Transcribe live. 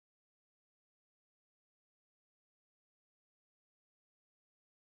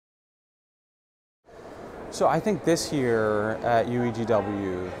So I think this year at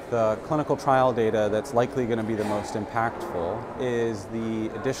UEGW, the clinical trial data that's likely going to be the most impactful is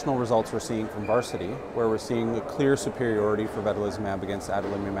the additional results we're seeing from Varsity, where we're seeing a clear superiority for vedolizumab against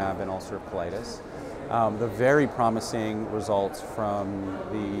adalimumab in ulcerative colitis. The very promising results from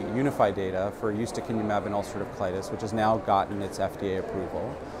the Unified data for ustekinumab in ulcerative colitis, which has now gotten its FDA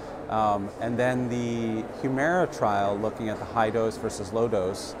approval. And then the Humira trial looking at the high dose versus low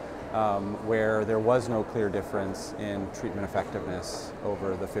dose, where there was no clear difference in treatment effectiveness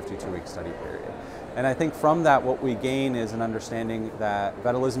over the 52-week study period. And I think from that what we gain is an understanding that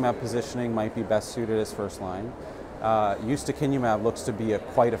vedolizumab positioning might be best suited as first line. Ustekinumab looks to be a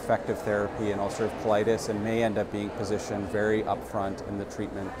quite effective therapy in ulcerative colitis and may end up being positioned very upfront in the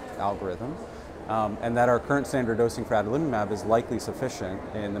treatment algorithm. And that our current standard dosing for adalimumab is likely sufficient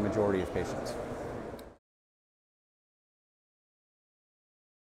in the majority of patients.